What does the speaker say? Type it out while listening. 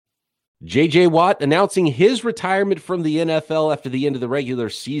J.J. Watt announcing his retirement from the NFL after the end of the regular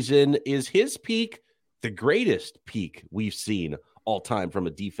season. Is his peak the greatest peak we've seen all time from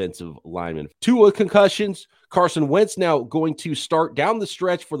a defensive lineman? Tua concussions. Carson Wentz now going to start down the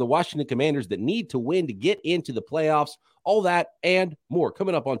stretch for the Washington Commanders that need to win to get into the playoffs. All that and more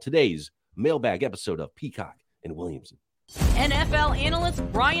coming up on today's mailbag episode of Peacock and Williamson. NFL analyst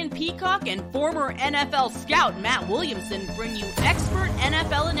Brian Peacock and former NFL scout Matt Williamson bring you expert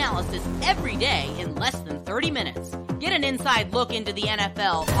NFL analysis every day in less than 30 minutes. Get an inside look into the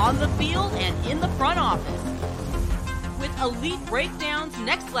NFL on the field and in the front office. With elite breakdowns,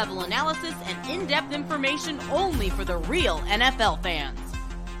 next-level analysis, and in-depth information only for the real NFL fans.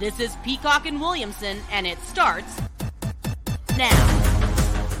 This is Peacock and Williamson, and it starts now.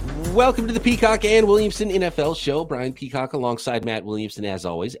 Welcome to the Peacock and Williamson NFL show. Brian Peacock alongside Matt Williamson, as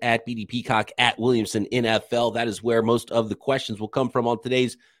always, at BD Peacock at Williamson NFL. That is where most of the questions will come from on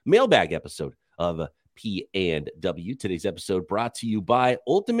today's mailbag episode of P&W. Today's episode brought to you by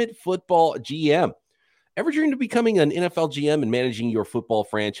Ultimate Football GM. Ever dreamed of becoming an NFL GM and managing your football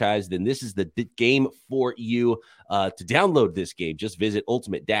franchise? Then this is the game for you. To download this game, just visit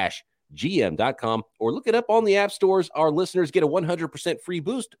ultimate-gm.com or look it up on the app stores. Our listeners get a 100% free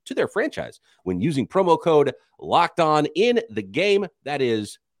boost to their franchise when using promo code Locked On in the game. That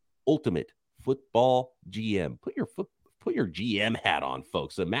is Ultimate Football GM. Put your GM hat on,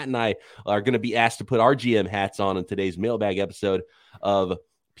 folks. So Matt and I are going to be asked to put our GM hats on in today's mailbag episode of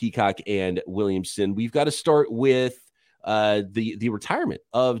Peacock and Williamson. We've got to start with the retirement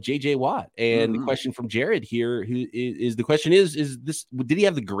of J.J. Watt. And the question from Jared here, the question is this, did he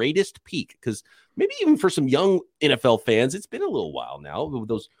have the greatest peak? Because maybe even for some young NFL fans, it's been a little while now.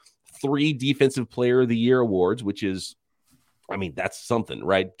 Those 3 Defensive Player of the Year awards, which is, I mean, that's something,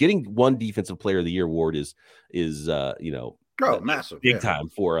 right? Getting one Defensive Player of the Year award is massive, big time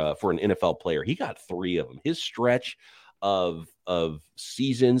for an NFL player. He got 3 of them. His stretch of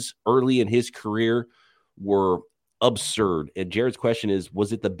seasons early in his career were absurd. And Jared's question is,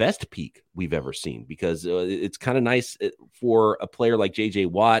 was it the best peak we've ever seen? Because it's kind of nice for a player like J.J.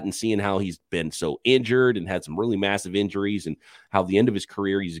 Watt and seeing how he's been so injured and had some really massive injuries and how the end of his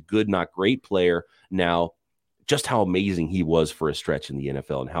career, he's a good, not great player. Now, just how amazing he was for a stretch in the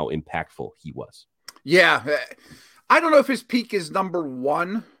NFL and how impactful he was. Yeah. I don't know if his peak is number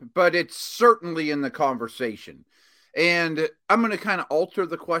 1, but it's certainly in the conversation. And I'm going to kind of alter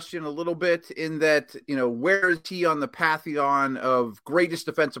the question a little bit in that, where is he on the pantheon of greatest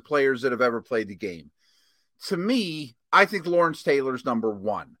defensive players that have ever played the game? To me, I think Lawrence Taylor's number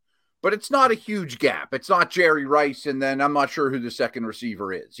 1, but it's not a huge gap. It's not Jerry Rice, and then I'm not sure who the second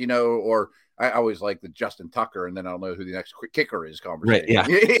receiver is, or I always like the Justin Tucker, and then I don't know who the next kicker is conversation. Right, yeah.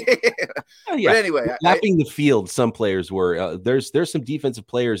 But anyway. Lapping the field, some players were. There's some defensive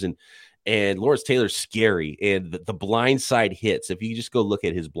players, and Lawrence Taylor's scary, and the blindside hits. If you just go look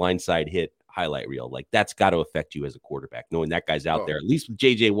at his blindside hit highlight reel, like that's got to affect you as a quarterback, knowing that guy's out there. At least with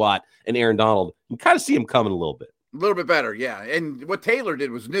J.J. Watt and Aaron Donald, you kind of see him coming a little bit. A little bit better, yeah. And what Taylor did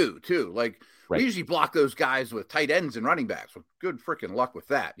was new, too. Like, we usually block those guys with tight ends and running backs. Well, good freaking luck with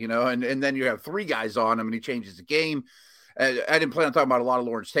that, And then you have 3 guys on him, and he changes the game. I didn't plan on talking about a lot of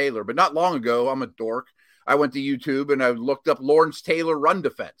Lawrence Taylor, but not long ago, I'm a dork. I went to YouTube and I looked up Lawrence Taylor run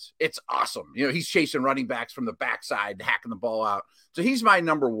defense. It's awesome. He's chasing running backs from the backside, hacking the ball out. So he's my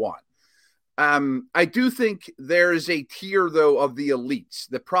number 1. I do think there is a tier, though, of the elites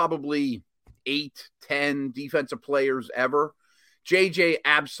that probably 8, 10 defensive players ever. JJ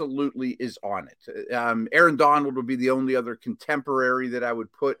absolutely is on it. Aaron Donald would be the only other contemporary that I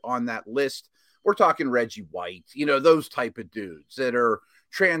would put on that list. We're talking Reggie White, those type of dudes that are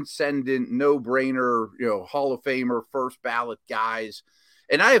transcendent, no-brainer, Hall of Famer, first ballot guys.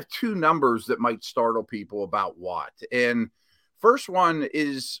 And I have 2 numbers that might startle people about Watt. And first one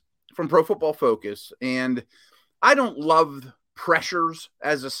is from Pro Football Focus. And I don't love pressures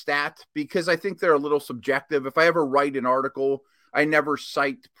as a stat because I think they're a little subjective. If I ever write an article, I never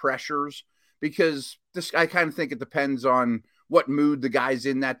cite pressures because I kind of think it depends on what mood the guy's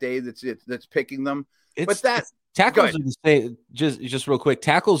in that day that's picking them. Tackles are the same. Just real quick,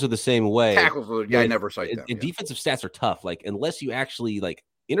 tackles are the same way. I never cite them. And defensive stats are tough. Like unless you actually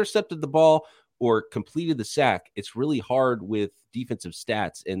intercepted the ball or completed the sack, it's really hard with defensive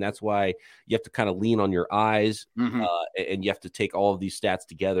stats, and that's why you have to kind of lean on your eyes, and you have to take all of these stats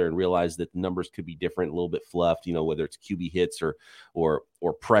together and realize that the numbers could be different, a little bit fluffed. Whether it's QB hits or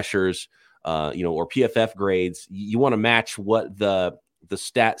pressures, or PFF grades. You want to match what the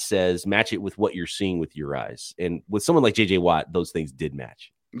stat says, match it with what you're seeing with your eyes. And with someone like J.J. Watt, those things did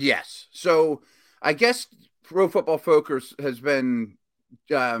match. Yes. So I guess Pro Football Focus has been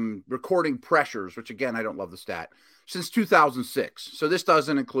recording pressures, which again, I don't love the stat, since 2006. So this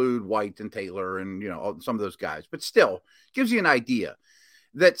doesn't include White and Taylor and, some of those guys, but still gives you an idea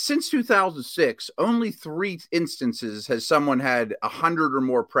that since 2006, only 3 instances has someone had 100 or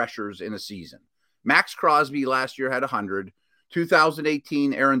more pressures in a season. Max Crosby last year had 100.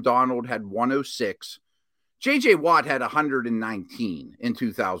 2018, Aaron Donald had 106. J.J. Watt had 119 in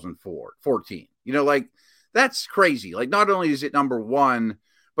 2014. That's crazy. Like, not only is it number 1,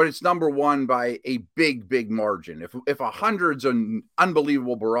 but it's number 1 by a big, big margin. If 100's an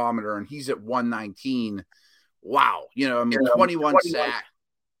unbelievable barometer and he's at 119, wow.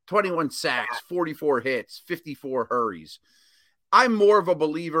 21 sacks, 44 hits, 54 hurries. I'm more of a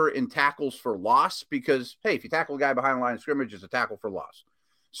believer in tackles for loss because, hey, if you tackle a guy behind the line of scrimmage, it's a tackle for loss.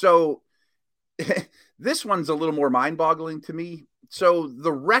 So this one's a little more mind-boggling to me. So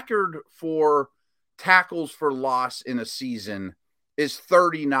the record for tackles for loss in a season is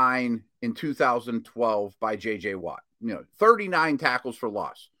 39 in 2012 by J.J. Watt. 39 tackles for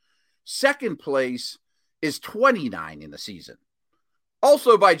loss. Second place is 29 in the season,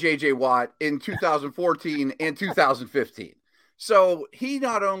 also by J.J. Watt in 2014 and 2015. So he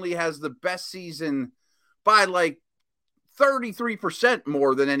not only has the best season by 33%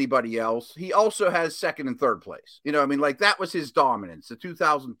 more than anybody else, he also has second and third place. That was his dominance. The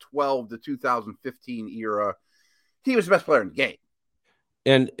 2012 to 2015 era, he was the best player in the game.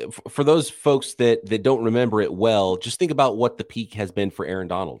 And for those folks that don't remember it well, just think about what the peak has been for Aaron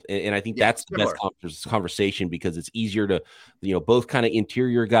Donald. And I think that's the best conversation because it's easier to, both kind of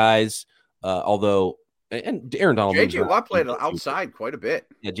interior guys, although – and Aaron Donald. J.J. Watt played outside quite a bit.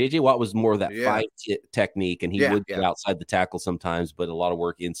 Yeah, J.J. Watt was more of that 5 technique, and he would get outside the tackle sometimes, but a lot of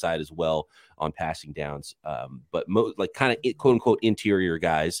work inside as well on passing downs. But kind of quote-unquote interior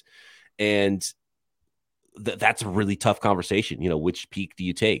guys. And that's a really tough conversation. Which peak do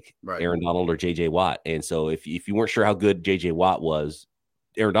you take, right? Aaron Donald or J.J. Watt? And so if you weren't sure how good J.J. Watt was,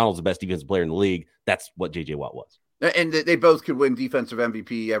 Aaron Donald's the best defensive player in the league. That's what J.J. Watt was. And they both could win defensive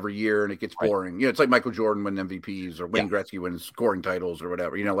MVP every year, and it gets boring. Right. It's like Michael Jordan win MVPs or Wayne Gretzky wins scoring titles or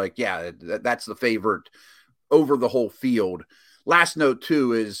whatever. That's the favorite over the whole field. Last note,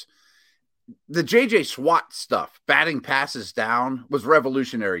 too, is the J.J. Watt stuff, batting passes down, was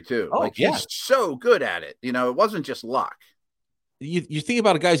revolutionary, too. He's so good at it. It wasn't just luck. You think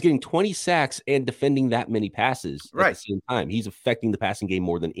about a guy who's getting 20 sacks and defending that many passes at the same time. He's affecting the passing game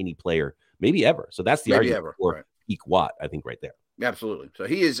more than any player, maybe ever. So that's the argument for peak Watt, I think, right there. Absolutely. So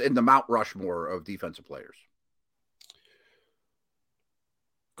he is in the Mount Rushmore of defensive players.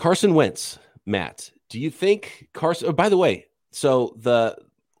 Carson Wentz, Matt, do you think Carson – oh, by the way, so the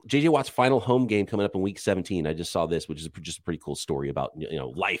J.J. Watt's final home game coming up in Week 17, I just saw this, which is just a pretty cool story about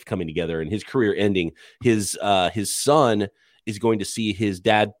life coming together and his career ending. His son is going to see his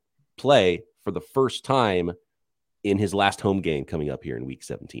dad play for the first time in his last home game coming up here in Week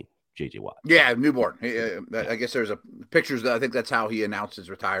 17. J.J. Watt. Yeah, newborn. I guess there's pictures that I think that's how he announced his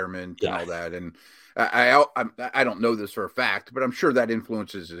retirement and all that. And I don't know this for a fact, but I'm sure that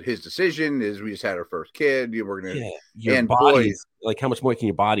influences his decision. We just had our first kid. We're gonna your body, how much more can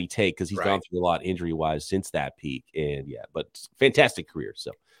your body take? Because he's gone through a lot injury wise since that peak. And but fantastic career.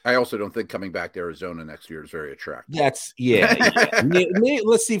 So I also don't think coming back to Arizona next year is very attractive. That's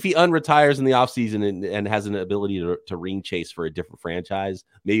let's see if he unretires in the offseason and has an ability to ring chase for a different franchise.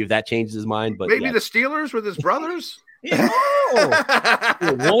 Maybe if that changes his mind. But maybe the Steelers with his brothers.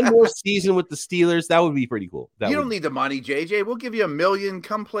 One more season with the Steelers, that would be pretty cool. You don't need the money, JJ. We'll give you $1 million.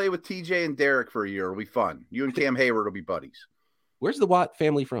 Come play with TJ and Derek for a year. It'll be fun. You and Cam Hayward will be buddies. Where's the Watt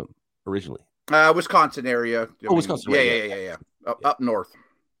family from originally? Wisconsin area. Wisconsin. Yeah. Up north.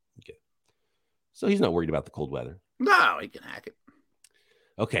 Okay. So he's not worried about the cold weather. No, he can hack it.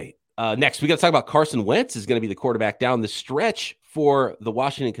 Okay. Next, we got to talk about Carson Wentz is going to be the quarterback down the stretch for the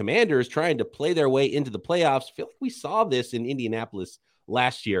Washington Commanders, trying to play their way into the playoffs. I feel like we saw this in Indianapolis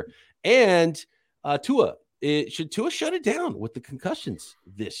last year. And Tua, should Tua shut it down with the concussions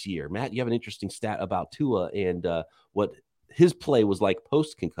this year? Matt, you have an interesting stat about Tua and what his play was like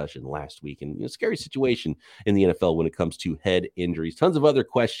post-concussion last week. And a scary situation in the NFL when it comes to head injuries. Tons of other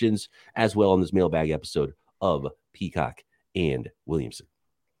questions as well on this mailbag episode of Peacock and Williamson.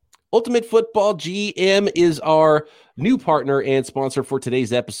 Ultimate Football GM is our new partner and sponsor for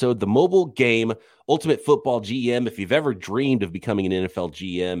today's episode, the mobile game Ultimate Football GM. If you've ever dreamed of becoming an NFL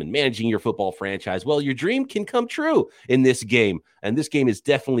GM and managing your football franchise, well, your dream can come true in this game. And this game is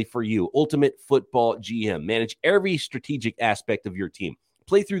definitely for you. Ultimate Football GM. Manage every strategic aspect of your team.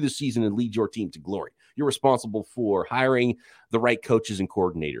 Play through the season and lead your team to glory. You're responsible for hiring the right coaches and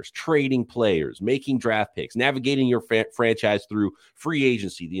coordinators, trading players, making draft picks, navigating your franchise through free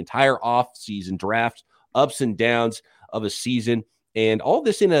agency, the entire offseason draft, ups and downs of a season, and all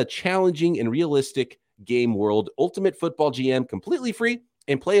this in a challenging and realistic game world. Ultimate Football GM, completely free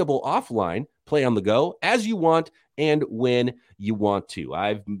and playable offline. Play on the go as you want and when you want to.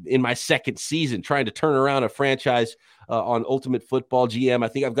 I've in my second season trying to turn around a franchise on Ultimate Football GM. I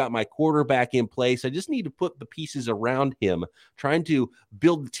think I've got my quarterback in place. I just need to put the pieces around him, trying to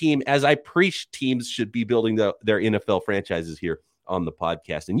build the team as I preach teams should be building their NFL franchises here on the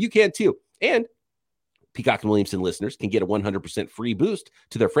podcast. And you can too. And Peacock and Williamson listeners can get a 100% free boost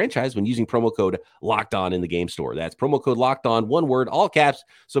to their franchise when using promo code Locked On in the game store. That's promo code Locked On, one word, all caps.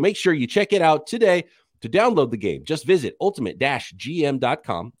 So make sure you check it out today. To download the game, just visit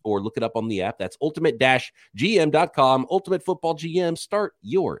ultimate-gm.com or look it up on the app. That's ultimate-gm.com. Ultimate Football GM. Start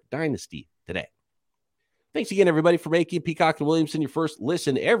your dynasty today. Thanks again, everybody, for making Peacock and Williamson your first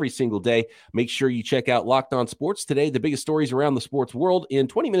listen every single day. Make sure you check out Locked On Sports today, the biggest stories around the sports world in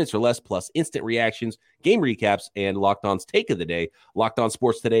 20 minutes or less, plus instant reactions, game recaps, and Locked On's take of the day. Locked On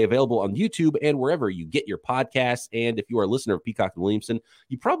Sports today, available on YouTube and wherever you get your podcasts. And if you are a listener of Peacock and Williamson,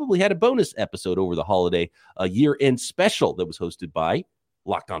 you probably had a bonus episode over the holiday, a year-end special that was hosted by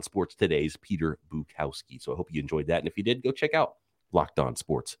Locked On Sports Today's Peter Bukowski. So I hope you enjoyed that. And if you did, go check out Locked On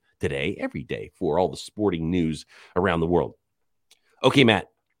Sports Today, every day, for all the sporting news around the world. Okay, Matt.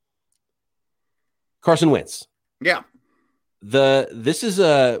 Carson Wentz. Yeah. This is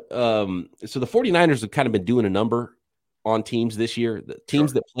so the 49ers have kind of been doing a number on teams this year. The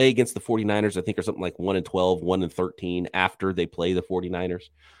teams that play against the 49ers, I think, are something like 1-12, 1-13 after they play the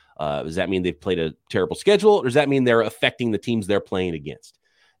 49ers. Does that mean they've played a terrible schedule, or does that mean they're affecting the teams they're playing against?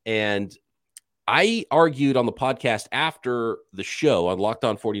 And I argued on the podcast after the show on Locked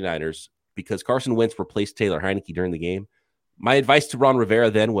On 49ers, because Carson Wentz replaced Taylor Heinicke during the game. My advice to Ron Rivera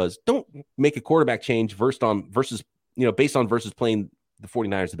then was, don't make a quarterback change based on versus playing the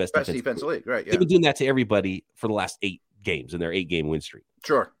 49ers, the best defensive league. Right. Yeah. They've been doing that to everybody for the last 8 games in their 8-game win streak.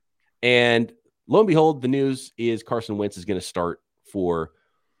 Sure. And lo and behold, the news is Carson Wentz is going to start for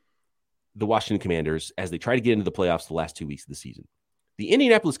the Washington Commanders as they try to get into the playoffs the last 2 weeks of the season. The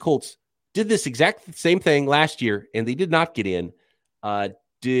Indianapolis Colts did this exact same thing last year, and they did not get in.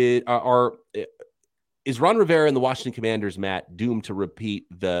 Is Ron Rivera and the Washington Commanders, Matt, doomed to repeat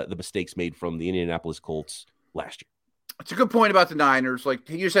the mistakes made from the Indianapolis Colts last year? It's a good point about the Niners. Like,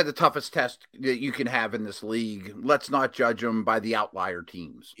 you just had the toughest test that you can have in this league. Let's not judge them by the outlier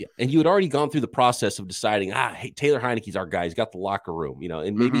teams. Yeah, and you had already gone through the process of deciding, hey, Taylor Heinicke's our guy. He's got the locker room,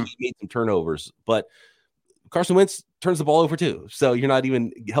 and maybe he made some turnovers, but Carson Wentz turns the ball over too. So you're not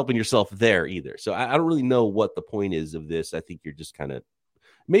even helping yourself there either. So I don't really know what the point is of this. I think you're just kind of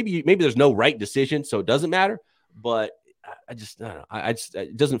maybe there's no right decision, so it doesn't matter. But I don't know.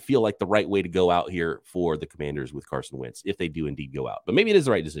 It doesn't feel like the right way to go out here for the Commanders with Carson Wentz, if they do indeed go out. But maybe it is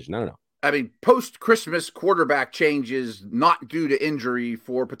the right decision. I don't know. I mean, post-Christmas quarterback changes not due to injury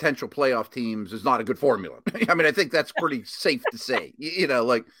for potential playoff teams is not a good formula. I mean, I think that's pretty safe to say.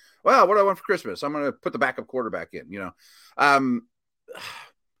 Well, what do I want for Christmas? I'm going to put the backup quarterback in, I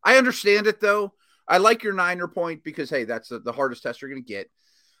understand it, though. I like your Niner point because, hey, that's the hardest test you're going to get.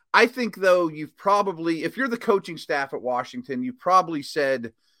 I think, though, you've probably, if you're the coaching staff at Washington, you probably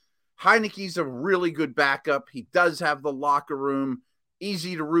said Heinicke's a really good backup. He does have the locker room,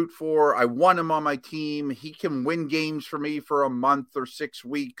 easy to root for. I want him on my team. He can win games for me for a month or 6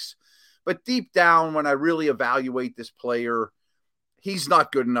 weeks. But deep down, when I really evaluate this player, he's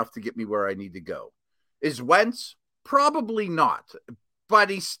not good enough to get me where I need to go. Is Wentz? Probably not.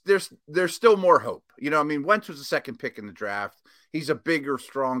 But there's still more hope. Wentz was the second pick in the draft. He's a bigger,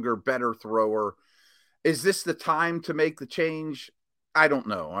 stronger, better thrower. Is this the time to make the change? I don't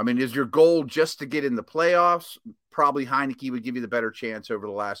know. I mean, is your goal just to get in the playoffs? Probably Heinicke would give you the better chance over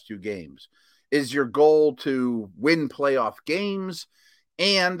the last 2 games. Is your goal to win playoff games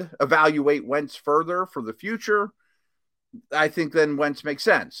and evaluate Wentz further for the future? I think then Wentz makes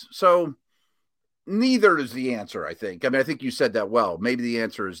sense. So neither is the answer, I think. I mean, I think you said that well. Maybe the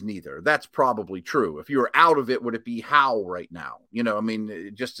answer is neither. That's probably true. If you were out of it, would it be how right now?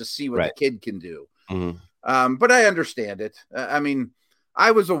 Just to see what the kid can do. Mm-hmm. But I understand it.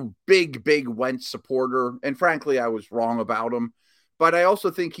 I was a big Wentz supporter, and frankly, I was wrong about him. But I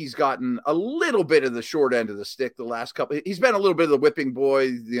also think he's gotten a little bit of the short end of the stick the last couple. He's been a little bit of the whipping boy,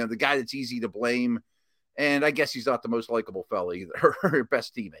 the guy that's easy to blame. And I guess he's not the most likable fella either, or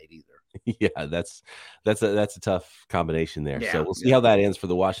best teammate either. Yeah, that's a tough combination there. Yeah, so we'll see how that ends for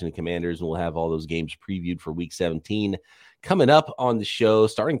the Washington Commanders, and we'll have all those games previewed for Week 17 coming up on the show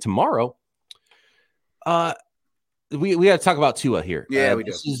starting tomorrow. We got to talk about Tua here. Yeah, we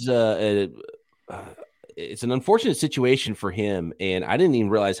do. This is it's an unfortunate situation for him, and I didn't even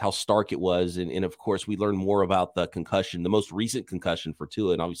realize how stark it was. And of course, we learned more about the concussion, the most recent concussion for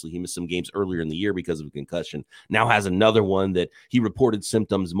Tua, and obviously he missed some games earlier in the year because of a concussion. Now has another one that he reported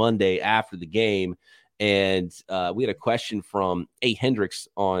symptoms Monday after the game, and we had a question from A. Hendricks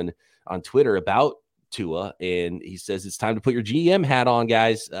on Twitter about Tua, and he says it's time to put your GM hat on,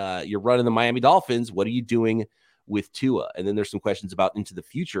 guys. You're running the Miami Dolphins. What are you doing with Tua? And then there's some questions about into the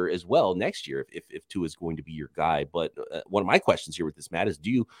future as well next year if Tua is going to be your guy. But one of my questions here with this, Matt, is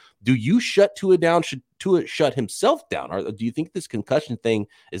do you shut Tua down? Should Tua shut himself down? Or do you think this concussion thing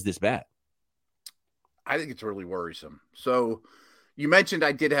is this bad? I think it's really worrisome. So you mentioned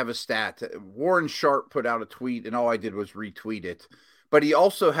I did have a stat. Warren Sharp put out a tweet, and all I did was retweet it. But he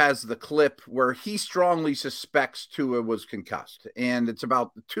also has the clip where he strongly suspects Tua was concussed. And it's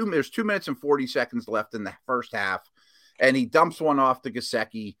about there's 2 minutes and 40 seconds left in the first half. And he dumps one off to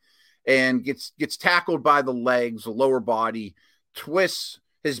Gesicki and gets tackled by the legs, the lower body, twists,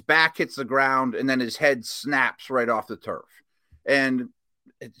 his back hits the ground, and then his head snaps right off the turf. And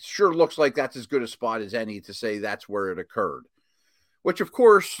it sure looks like that's as good a spot as any to say that's where it occurred. Which, of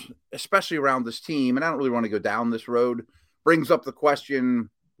course, especially around this team, and I don't really want to go down this road, brings up the question,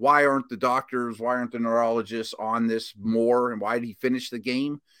 why aren't the doctors, why aren't the neurologists on this more, and why did he finish the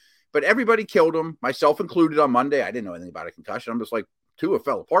game? But everybody killed him, myself included, on Monday. I didn't know anything about a concussion. I'm just like, Tua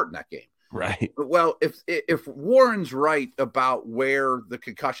fell apart in that game. Right. Well, if Warren's right about where the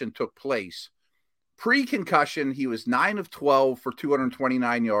concussion took place, pre-concussion, he was 9 of 12 for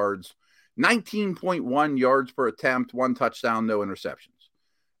 229 yards, 19.1 yards per attempt, 1 touchdown, no interceptions.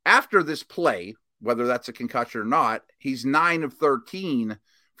 After this play, whether that's a concussion or not, he's 9 of 13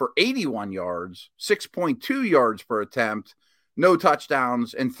 for 81 yards, 6.2 yards per attempt, no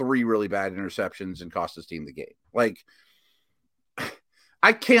touchdowns, and 3 really bad interceptions, and cost his team the game. Like,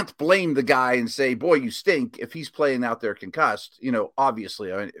 I can't blame the guy and say, boy, you stink if he's playing out there concussed,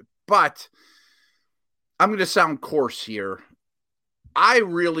 obviously. But I'm going to sound coarse here. I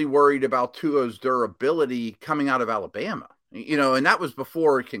really worried about Tua's durability coming out of Alabama. And that was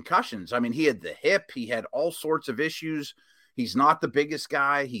before concussions. I mean, he had the hip. He had all sorts of issues. He's not the biggest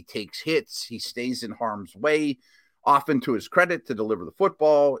guy. He takes hits. He stays in harm's way, often to his credit, to deliver the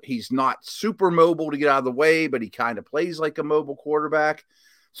football. He's not super mobile to get out of the way, but he kind of plays like a mobile quarterback.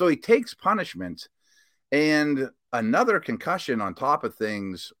 So he takes punishment. And another concussion on top of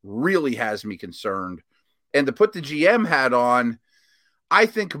things really has me concerned. And to put the GM hat on, I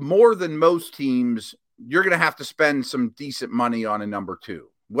think more than most teams, you're going to have to spend some decent money on a number 2,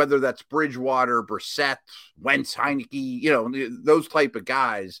 whether that's Bridgewater, Brissett, Wentz, Heineke, those type of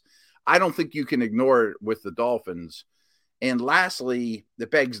guys. I don't think you can ignore it with the Dolphins. And lastly, that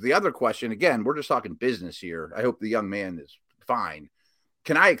begs the other question. Again, we're just talking business here. I hope the young man is fine.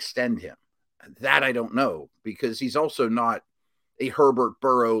 Can I extend him? That I don't know, because he's also not a Herbert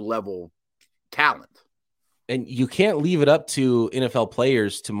Burrow level talent. And you can't leave it up to NFL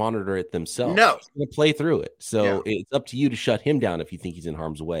players to monitor it themselves. No. He's going to play through it. So It's up to you to shut him down if you think he's in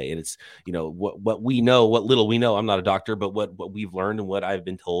harm's way. And it's, what we know, what little we know. I'm not a doctor, but what we've learned and what I've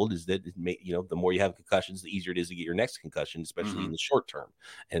been told is that, the more you have concussions, the easier it is to get your next concussion, especially in the short term.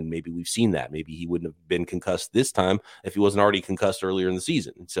 And maybe we've seen that. Maybe he wouldn't have been concussed this time if he wasn't already concussed earlier in the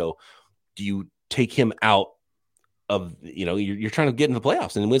season. And so do you take him out of, you're trying to get in the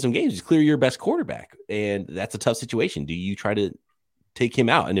playoffs and win some games? He's clearly your best quarterback, and that's a tough situation. Do you try to take him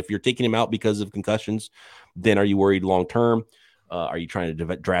out? And if you're taking him out because of concussions, then are you worried long term? Are you trying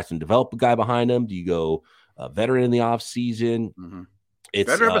to draft and develop a guy behind him? Do you go veteran in the off season? It's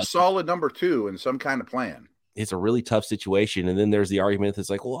better have a solid number 2 and some kind of plan. It's a really tough situation. And then there's the argument that's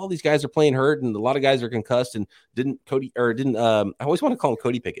like, well, all these guys are playing hurt and a lot of guys are concussed. And I always want to call him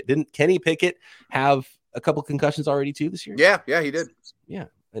Cody Pickett. Didn't Kenny Pickett have a couple concussions already too this year? Yeah, he did. Yeah.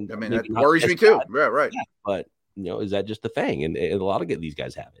 And I mean, that worries me too. Yeah, right. Yeah, but is that just the thing? And a lot of these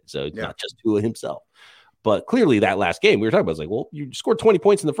guys have it. So it's not just Tua himself. But clearly that last game we were talking about, it's like, well, you scored 20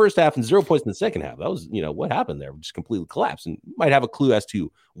 points in the first half and 0 points in the second half. That was, what happened there? Just completely collapsed. And you might have a clue as to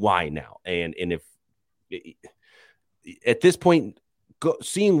why now. And if at this point,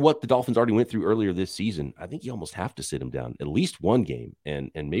 seeing what the Dolphins already went through earlier this season, I think you almost have to sit him down at least one game.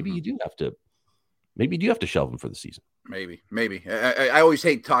 And maybe you do have to shelve him for the season. Maybe. I always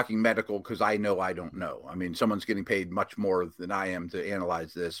hate talking medical because I know I don't know. I mean, someone's getting paid much more than I am to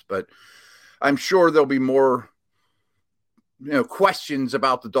analyze this, but I'm sure there'll be more, questions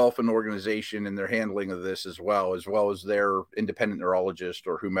about the Dolphin organization and their handling of this as well as their independent neurologist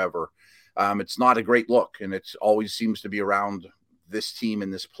or whomever. It's not a great look, and it always seems to be around this team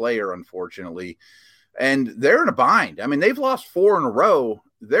and this player, unfortunately. and they're in a bind. I mean, they've lost 4 in a row.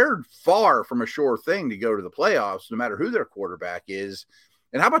 They're far from a sure thing to go to the playoffs, no matter who their quarterback is.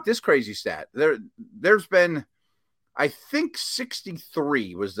 And how about this crazy stat? There's been, I think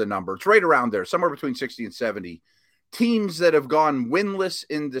 63 was the number. It's right around there, somewhere between 60 and 70 teams that have gone winless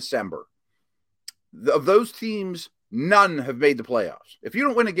in December. Of those teams, none have made the playoffs. If you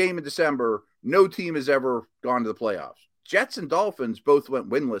don't win a game in December, no team has ever gone to the playoffs. Jets and Dolphins both went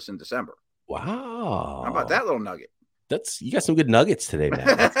winless in December. Wow. How about that little nugget? You got some good nuggets today, man.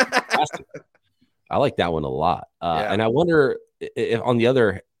 That's fantastic. I like that one a lot. And I wonder if on the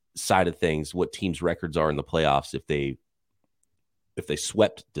other side of things, what teams' records are in the playoffs if they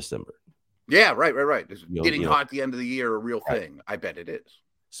swept December. Yeah, right. Getting hot at the end of the year, a real thing. I bet it is.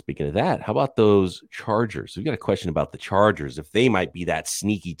 Speaking of that, how about those Chargers? We've got a question about the Chargers, if they might be that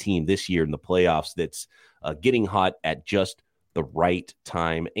sneaky team this year in the playoffs that's getting hot at just the right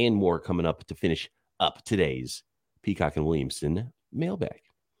time, and more coming up to finish up today's Peacock and Williamson mailbag.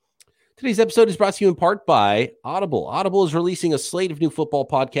 Today's episode is brought to you in part by Audible. Audible is releasing a slate of new football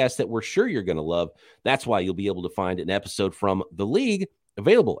podcasts that we're sure you're going to love. That's why you'll be able to find an episode from The League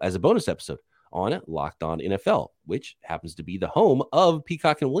available as a bonus episode on Locked On NFL, which happens to be the home of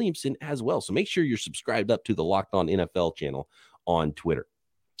Peacock and Williamson as well. So make sure you're subscribed up to the Locked On NFL channel on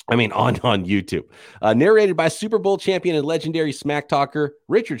YouTube. Narrated by Super Bowl champion and legendary smack talker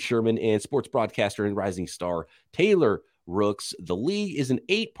Richard Sherman and sports broadcaster and rising star Taylor Rooks. The League is an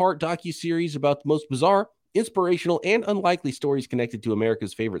 8-part docuseries about the most bizarre, inspirational, and unlikely stories connected to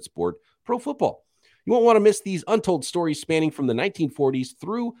America's favorite sport, pro football. You won't want to miss these untold stories spanning from the 1940s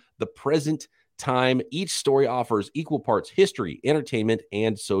through the present time. Each story offers equal parts history, entertainment,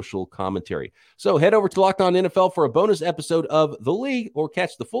 and social commentary. So head over to Locked On NFL for a bonus episode of The League, or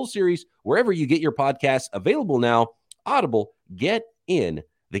catch the full series wherever you get your podcasts. Available now. Audible, get in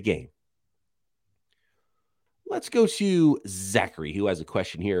the game. Let's go to Zachary, who has a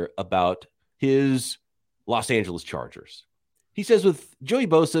question here about his Los Angeles Chargers. He says, with Joey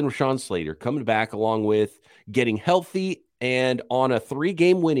Bosa and Rashawn Slater coming back, along with getting healthy and on a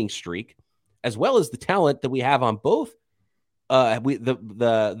 3-game winning streak, as well as the talent that we have on both,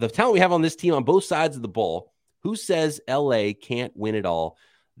 the talent we have on this team on both sides of the ball, who says LA can't win it all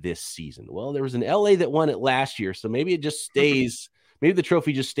this season? Well, there was an LA that won it last year, so maybe it just stays. Maybe the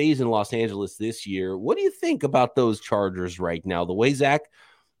trophy just stays in Los Angeles this year. What do you think about those Chargers right now? The way Zach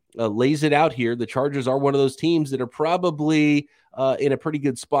lays it out here, the Chargers are one of those teams that are probably in a pretty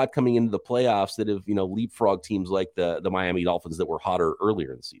good spot coming into the playoffs that have, leapfrog teams like the Miami Dolphins that were hotter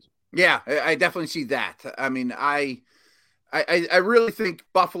earlier in the season. Yeah, I definitely see that. I mean, I really think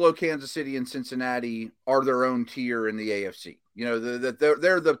Buffalo, Kansas City, and Cincinnati are their own tier in the AFC.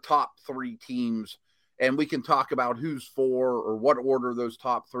 They're the top 3 teams, and we can talk about who's 4 or what order those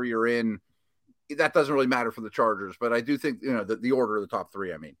top 3 are in. That doesn't really matter for the Chargers, but I do think, the order of the top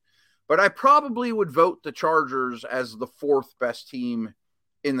 3, I mean. But I probably would vote the Chargers as the 4th best team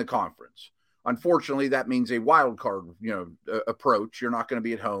in the conference. Unfortunately, that means a wild card, approach. You're not going to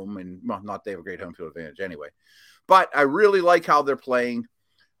be at home, and not they have a great home field advantage anyway. But I really like how they're playing.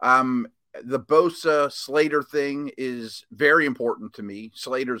 The Bosa Slater thing is very important to me.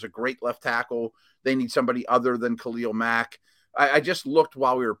 Slater's a great left tackle. They need somebody other than Khalil Mack. I just looked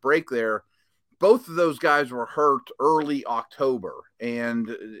while we were break there. Both of those guys were hurt early October,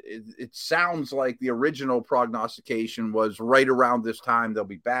 and it sounds like the original prognostication was right around this time they'll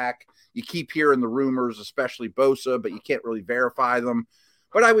be back. You keep hearing the rumors, especially Bosa, but you can't really verify them.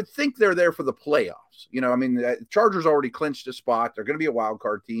 But I would think they're there for the playoffs. The Chargers already clinched a spot. They're going to be a wild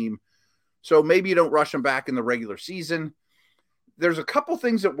card team. So maybe you don't rush them back in the regular season. There's a couple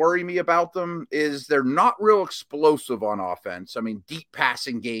things that worry me about them is they're not real explosive on offense. Deep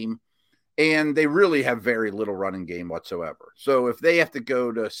passing game. And they really have very little running game whatsoever. So if they have to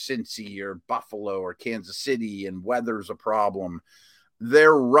go to Cincy or Buffalo or Kansas City and weather's a problem,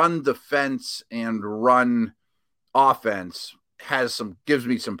 their run defense and run offense gives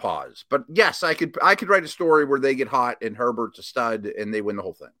me some pause. But yes, I could write a story where they get hot and Herbert's a stud and they win the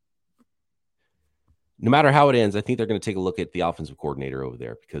whole thing. No matter how it ends, I think they're going to take a look at the offensive coordinator over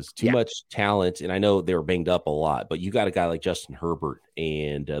there because too much talent. And I know they were banged up a lot, but you got a guy like Justin Herbert,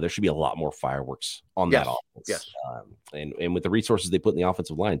 and there should be a lot more fireworks on that offense. Yes. And with the resources they put in the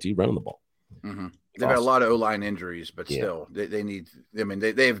offensive line, too, running the ball. Mm-hmm. They've had a lot of O-line injuries, but still, they need. They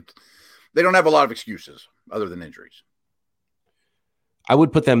don't have a lot of excuses other than injuries. I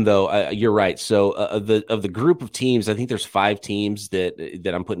would put them though. You're right. So of the group of teams, I think there's 5 teams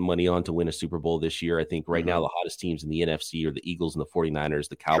that I'm putting money on to win a Super Bowl this year. I think right now the hottest teams in the NFC are the Eagles and the 49ers.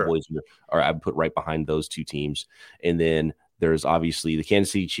 The Cowboys are I would put right behind those 2 teams, and then There's obviously the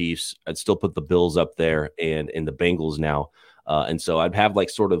Kansas City Chiefs. I'd still put the Bills up there and the Bengals now. And so I'd have like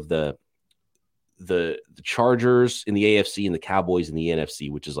sort of the Chargers in the AFC and the Cowboys in the NFC,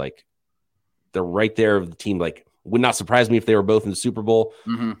 which is like they're right there of the team. Like, would not surprise me if they were both in the Super Bowl.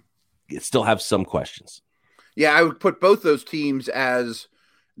 Mm-hmm. Still have some questions. Yeah, I would put both those teams as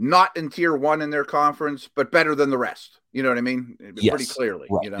not in tier one in their conference, but better than the rest. You know what I mean? Yes. Pretty clearly.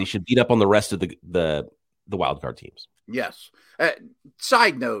 Right. You know? They should beat up on the rest of the wild card teams. Yes.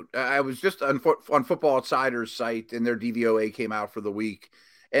 Side note, I was just on Football Outsiders site, and their DVOA came out for the week,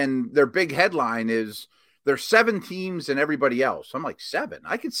 and their big headline is there's 7 teams and everybody else. I'm like, 7?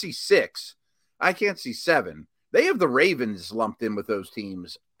 I could see 6. I can't see 7. They have the Ravens lumped in with those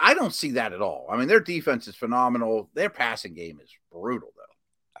teams. I don't see that at all. I mean, their defense is phenomenal. Their passing game is brutal,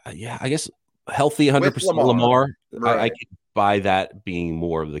 though. Yeah, I guess healthy 100% Lamar. Right. I can buy that being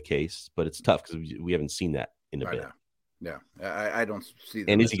more of the case, but it's tough because we haven't seen that in a bit. Yeah, I don't see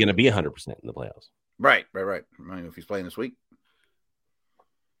that. And is he going to be 100% in the playoffs? Right. I don't know if he's playing this week.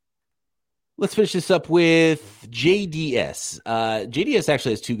 Let's finish this up with JDS. JDS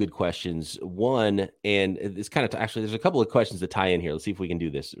actually has 2 good questions. One, and it's kind of actually, there's a couple of questions that tie in here. Let's see if we can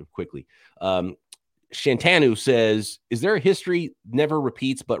do this quickly. Shantanu says, is there a history never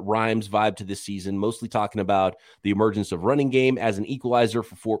repeats but rhymes vibe to this season? Mostly talking about the emergence of running game as an equalizer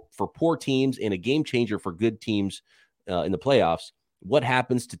for poor teams and a game changer for good teams in the playoffs. What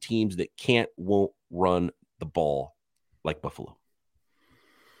happens to teams that won't run the ball like Buffalo?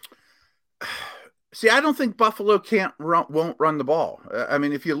 See, I don't think Buffalo won't run the ball. I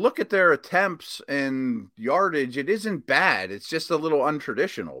mean, if you look at their attempts and yardage, it isn't bad. It's just a little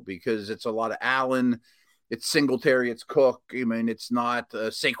untraditional because it's a lot of Allen, it's Singletary, it's Cook. I mean, it's not a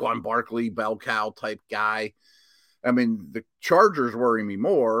Saquon Barkley, bell cow type guy. I mean, the Chargers worry me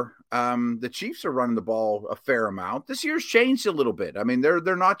more. The Chiefs are running the ball a fair amount. This year's changed a little bit. I mean, they're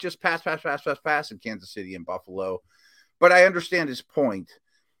not just pass in Kansas City and Buffalo, but I understand his point.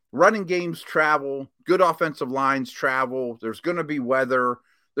 Running games travel, good offensive lines travel. There's going to be weather.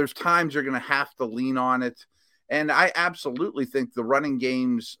 There's times you're going to have to lean on it. And I absolutely think the running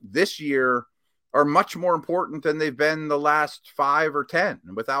games this year are much more important than they've been the last 5 or 10,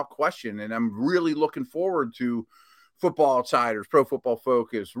 without question. And I'm really looking forward to Football Outsiders, Pro Football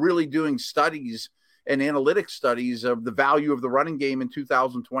Focus, really doing studies and analytics studies of the value of the running game in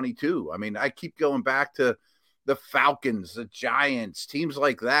 2022. I mean, I keep going back to the Falcons, the Giants, teams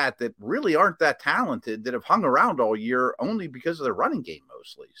like that really aren't that talented, that have hung around all year only because of their running game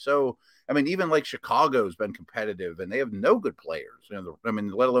mostly. So, I mean, even like Chicago's been competitive and they have no good players,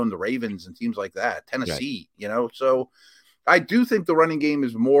 let alone the Ravens and teams like that, Tennessee, So I do think the running game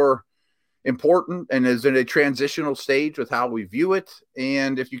is more important and is in a transitional stage with how we view it.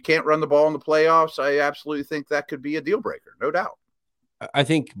 And if you can't run the ball in the playoffs, I absolutely think that could be a deal breaker, no doubt. I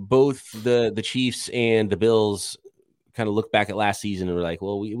think both the Chiefs and the Bills kind of look back at last season and were like,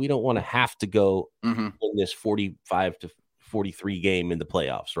 well, we don't want to have to go in this 45-43 game in the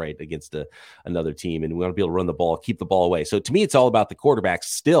playoffs, right, against another team. And we want to be able to run the ball, keep the ball away. So to me, it's all about the quarterbacks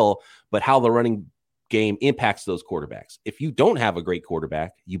still, but how the running game impacts those quarterbacks. If you don't have a great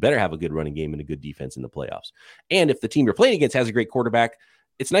quarterback, you better have a good running game and a good defense in the playoffs. And if the team you're playing against has a great quarterback,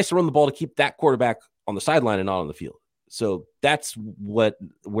 it's nice to run the ball to keep that quarterback on the sideline and not on the field. So that's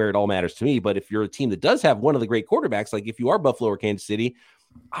where it all matters to me. But if you're a team that does have one of the great quarterbacks, like if you are Buffalo or Kansas City,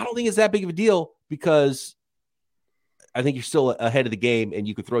 I don't think it's that big of a deal because I think you're still ahead of the game and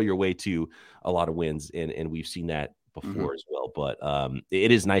you could throw your way to a lot of wins. And we've seen that before as well. But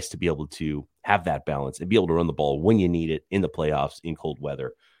it is nice to be able to have that balance and be able to run the ball when you need it in the playoffs in cold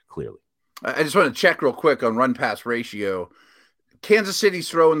weather, clearly. I just want to check real quick on run pass ratio. Kansas City's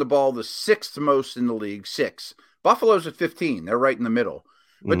throwing the ball the 6th most in the league, 6. Buffalo's at 15. They're right in the middle.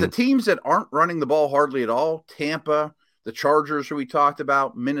 But the teams that aren't running the ball hardly at all, Tampa, the Chargers who we talked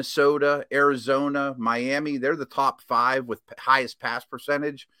about, Minnesota, Arizona, Miami, they're the top 5 with highest pass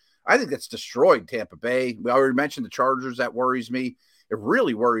percentage. I think that's destroyed Tampa Bay. We already mentioned the Chargers. That worries me. It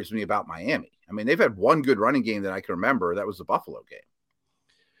really worries me about Miami. I mean, they've had one good running game that I can remember. That was the Buffalo game.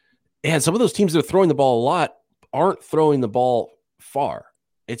 And some of those teams that are throwing the ball a lot aren't throwing the ball far.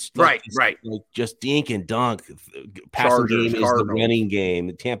 It's like, right. Like just dink and dunk. Passing game is the running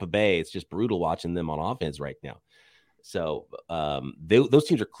game. Tampa Bay, it's just brutal watching them on offense right now. So those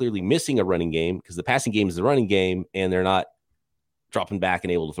teams are clearly missing a running game because the passing game is the running game, and they're not dropping back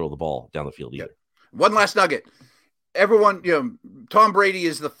and able to throw the ball down the field either. One last nugget. Everyone, Tom Brady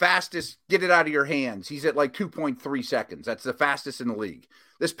is the fastest. Get it out of your hands. He's at like 2.3 seconds. That's the fastest in the league.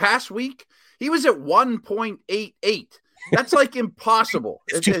 This past week, he was at 1.88. That's like impossible.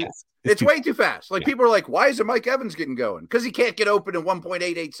 It's way too fast. Like people are like, why isn't Mike Evans getting going? Because he can't get open in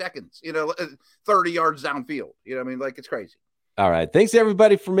 1.88 seconds, 30 yards downfield. You know what I mean? Like it's crazy. All right. Thanks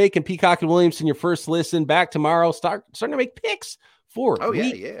everybody for making Peacock and Williamson your first listen. Back tomorrow. Starting to make picks for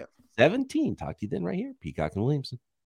week 17. Talk to you then right here. Peacock and Williamson.